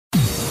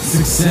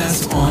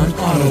Success on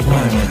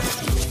Autopilot.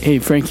 Hey,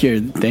 Frank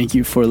here. Thank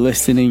you for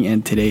listening.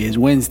 And today is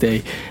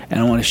Wednesday, and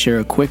I want to share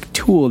a quick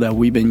tool that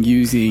we've been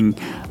using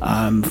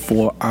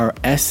for our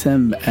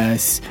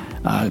SMS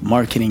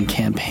marketing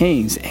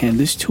campaigns. And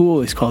this tool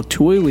is called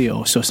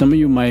Twilio. So some of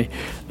you might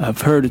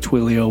have heard of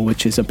Twilio,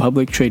 which is a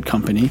public trade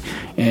company.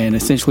 And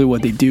essentially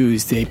what they do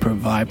is they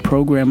provide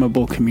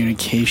programmable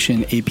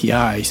communication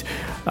APIs.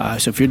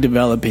 So if you're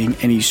developing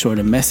any sort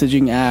of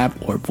messaging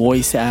app or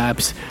voice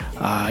apps,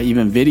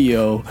 even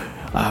video,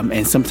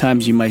 and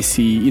sometimes you might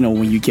see,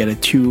 when you get a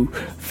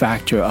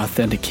two-factor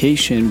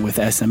authentication with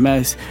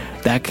SMS,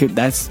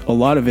 that's a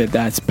lot of it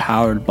that's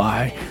powered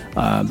by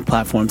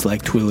platforms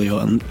like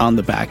Twilio on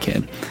the back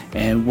end.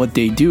 And what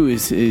they do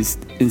is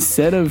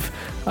instead of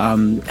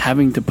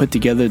having to put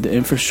together the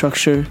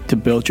infrastructure to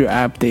build your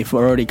app, they've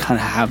already kind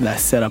of have that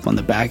set up on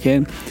the back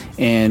end.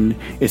 And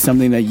it's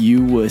something that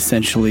you will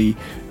essentially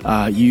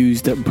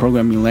use the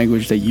programming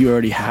language that you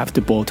already have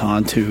to bolt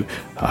on to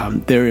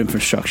their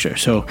infrastructure.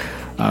 So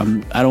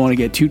I don't want to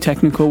get too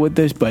technical with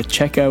this, but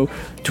check out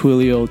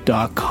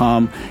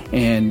Twilio.com,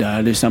 and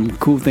there's some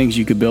cool things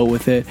you could build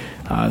with it,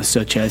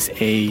 such as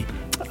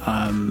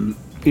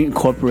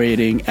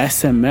incorporating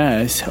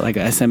SMS, like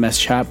an SMS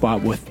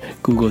chatbot with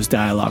Google's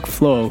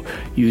Dialogflow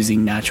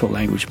using natural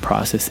language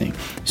processing.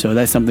 So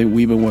that's something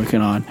we've been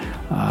working on.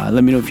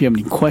 Let me know if you have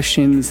any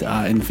questions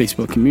in the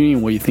Facebook community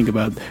and what you think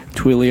about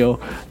Twilio,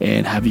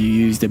 and have you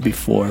used it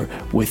before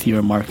with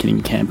your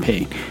marketing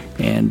campaign.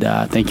 And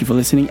thank you for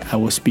listening. I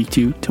will speak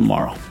to you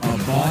tomorrow.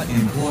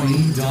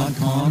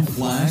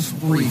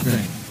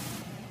 AboutEmployee.com/briefing.